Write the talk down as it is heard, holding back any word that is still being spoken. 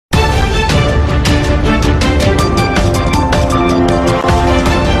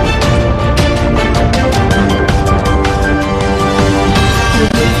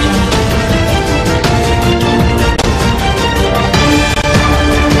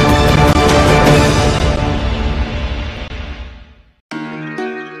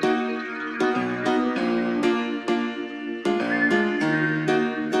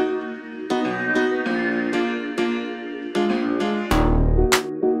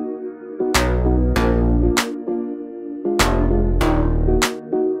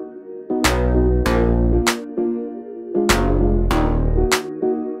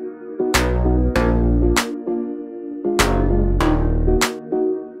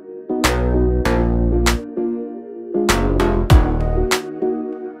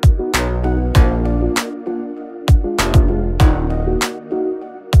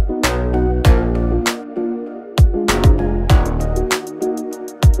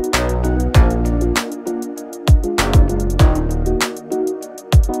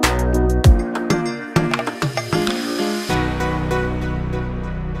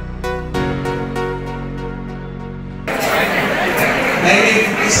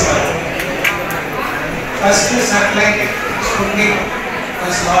1957. First satellite Sputnik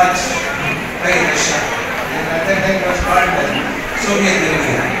was launched by Russia, and at that time it was called Soviet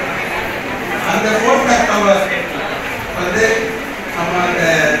Union. On the 4th October, வந்து நம்ம அந்த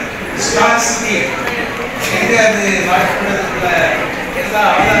star city எங்கே அது வாழ்க்கைக்குள்ள எல்லா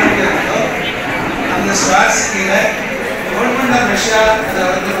ஆதாரங்களும் இருந்தோ அந்த ஸ்டார் சிட்டியில் கவர்மெண்ட் ஆஃப் ரஷ்யா அதை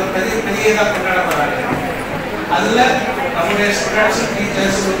வந்து ஒரு பெரியதாக கொண்டாட போகிறாங்க. அதில் நம்முடைய ஸ்டூடெண்ட்ஸும்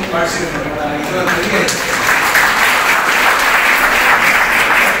டீச்சர்ஸும் பார்ட்டிசிபேட் பண்ணுறாங்க. இது ஒரு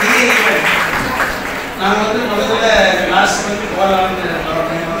பெரிய ஈவெண்ட். நாங்கள் வந்து முதல்ல லாஸ்ட் வந்து போகலாம்னு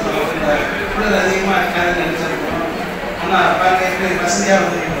குளிர் அதிகமாக இருக்காதுன்னு நினச்சிருக்கோம். ஆனால் பாருங்க எப்படி வசதியாக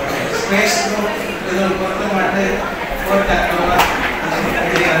வந்து ஸ்பேஸுக்கும் இதுவும் பொறுத்த மாட்டு போட்டாங்க.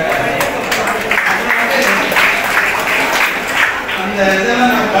 அந்த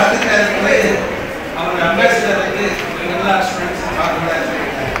இதெல்லாம் நம்ம பார்த்துட்டு அவங்க அம்பாசிடர் வந்து எல்லா ஸ்டூடெண்ட்ஸும் பார்க்கக்கூடாது.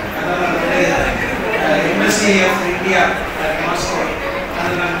 அதெல்லாம் வந்து யூனிவர்சிட்டி ஆஃப் இந்தியா மாஸ்கோ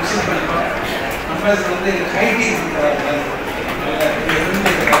அதை நாங்கள் விசிட் பண்ணிட்டோம். அம்பாசிடர் வந்து ஐடி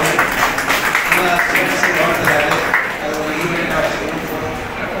வாழ்த்துறாரு. அது ஒரு ஈவெண்ட்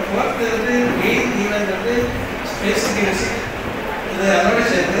போகிறது வந்து மெயின் ஈவெண்ட் வந்து ஸ்பேஸ் யூனிவர்சிட்டி. இது அதோட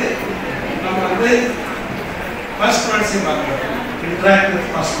சேர்த்து நம்ம வந்து காஸ்ட்ரான்ஸையும் பார்க்கணும். இன்ட்ராக்டிவ்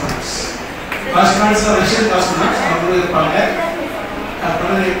காஸ்ட்ரான்ஸ் ரஷ்யன் காஸ்ட்ரான்ஸ் அவங்க இருப்பாங்க.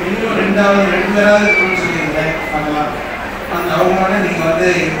 அப்புறம் இன்னும் ரெண்டு பேராவது இருக்கணும்னு சொல்லியிருந்தேன். பண்ணலாம் அந்த அவங்களோட நீங்கள் வந்து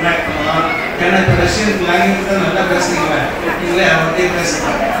இன்ட்ராக்ட் பண்ணலாம். ஏன்னா இப்போ ரஷ்யன் லாங்குவேஜ் தான் நல்லா பேசுறீங்க, நீங்களே அவங்கள்டே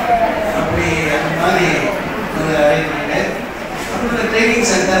பேசலாம். அப்படி அந்த மாதிரி ஒரு அரேஞ்ச்மெண்ட்டு. அப்புறம் இந்த ட்ரைனிங்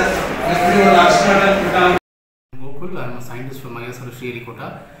சென்டர் எப்படி ஒரு astronaut Gokul, I am a scientist from ISR Sriharikota.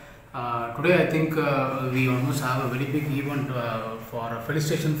 Today I think we almost have a very big event for a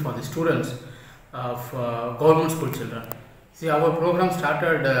felicitation for the students of government school children. See, our program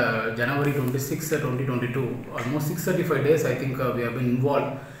started January 26, 2022. Almost 635 days I think we have been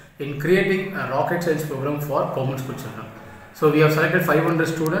involved in creating a rocket science program for government school children. So we have selected 500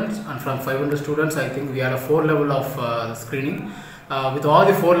 students, and from 500 students I think we are a 4 level of screening. With all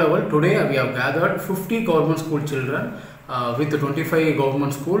the 4 level, today we have gathered 50 government school children with 25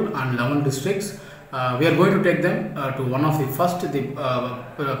 government school and 11 districts. We are going to take them to one of the first, the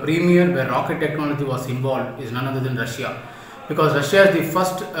premier where rocket technology was involved is none other than Russia. Because Russia is the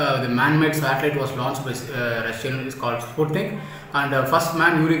first, the man-made satellite was launched by Russian, is called Sputnik, and first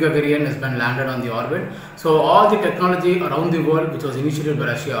man Yuri Gagarin has been landed on the orbit. So all the technology around the world which was initiated by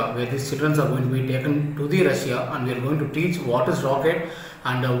Russia, where these children are going to be taken to the Russia, and we are going to teach what is rocket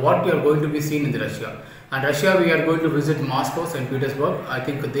and what you are going to be seen in the Russia. And Russia, we are going to visit Moscow, St. Petersburg. I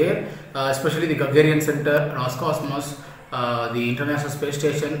think there, especially the Gagarin Center, Roscosmos, the International Space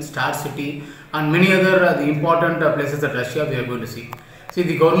Station, Star City, and many other the important places that Russia we are going to see. See,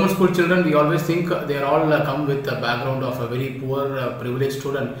 the government school children, we always think they are all come with a background of a very poor, privileged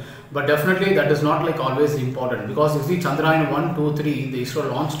student, but definitely that is not like always important, because you see Chandrayaan 1, 2, 3, the ISRO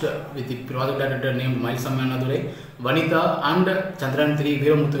launched with the project director named Miles Samyanadure, Vanitha, and Chandrayaan 3,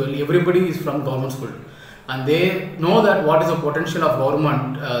 Veeramuthuvelli, everybody is from government school. And they know that what is the potential of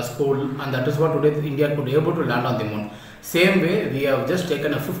government school, and that is what today India could be able to land on the moon. Same way, we have just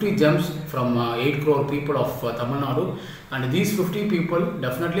taken 50 gems from 8 crore people of Tamil Nadu, and these 50 people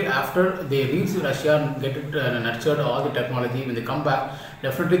definitely after they reach Russia and get it nurtured all the technology, when they come back,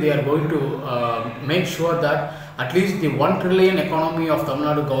 definitely they are going to make sure that at least the 1 trillion economy of Tamil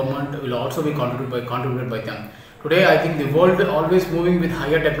Nadu government will also be contributed by them. Today, I think the world always moving with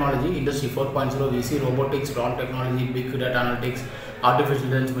higher technology, Industry 4.0, we see robotics, drone technology, big data analytics, artificial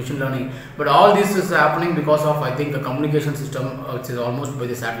intelligence, machine learning. But all this is happening because of, I think, a communication system which is almost by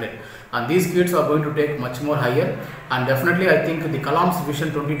the satellite. And these kids are going to take much more higher. And definitely, I think the Kalam's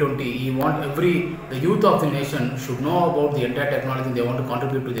Vision 2020, he want the youth of the nation should know about the entire technology they want to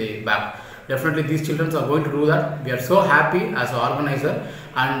contribute to the back. Definitely these children are going to do that. We are so happy as an organizer,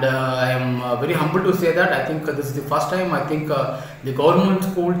 and I am very humble to say that I think this is the first time I think the government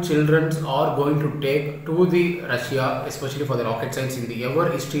school children are going to take to the Russia, especially for the rocket science in the ever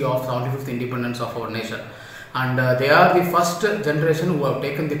history of 75th independence of our nation. And they are the first generation who have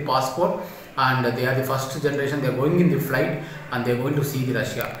taken the passport, and they are the first generation, they are going in the flight and they are going to see the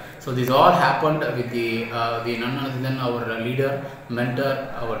Russia. So this all happened with the none other than our leader, mentor,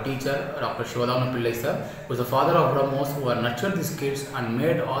 our teacher, Dr. Shivadana Pillai sir, who is the father of Brahmos, who have nurtured these kids and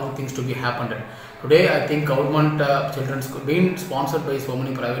made all the things to be happened. Today I think government children being sponsored by so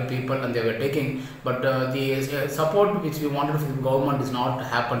many private people and they were taking, but the support which we wanted from the government is not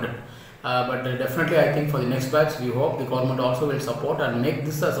happened. But definitely I think for the next batch, we hope the government also will support and make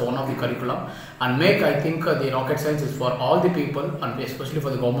this as one of the curriculum, and make, I think the rocket science is for all the people, and especially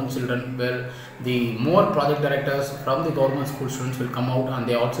for the government children, where the more project directors from the government school students will come out, and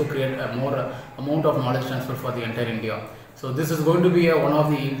they also create a more amount of knowledge transfer for the entire India. So this is going to be one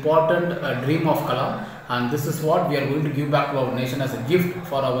of the important dream of Kalam, and this is what we are going to give back to our nation as a gift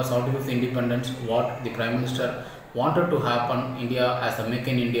for our 75th independence, what the Prime Minister wanted to happen India as a Make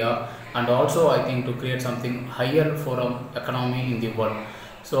in India, and also I think to create something higher for economy in the world.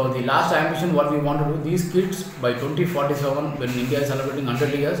 So the last ambition what we want to do, these kids by 2047 when India is celebrating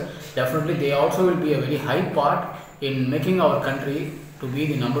 100 years, definitely they also will be a very high part in making our country to be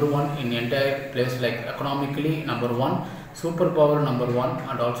the number one in the entire place, like economically number one, superpower number one,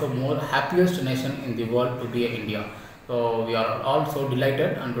 and also more happiest nation in the world to be India. So we are all so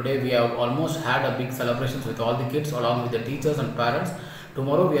delighted, and today we have almost had a big celebrations with all the kids along with the teachers and parents.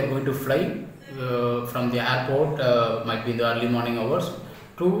 Tomorrow we are going to fly from the airport, might be in the early morning hours,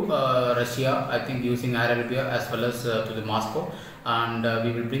 to Russia, I think using Air Arabia, as well as to the Moscow, and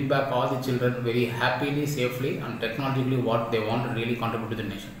we will bring back all the children very happily, safely, and technologically what they want to really contribute to the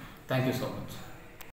nation. Thank you so much.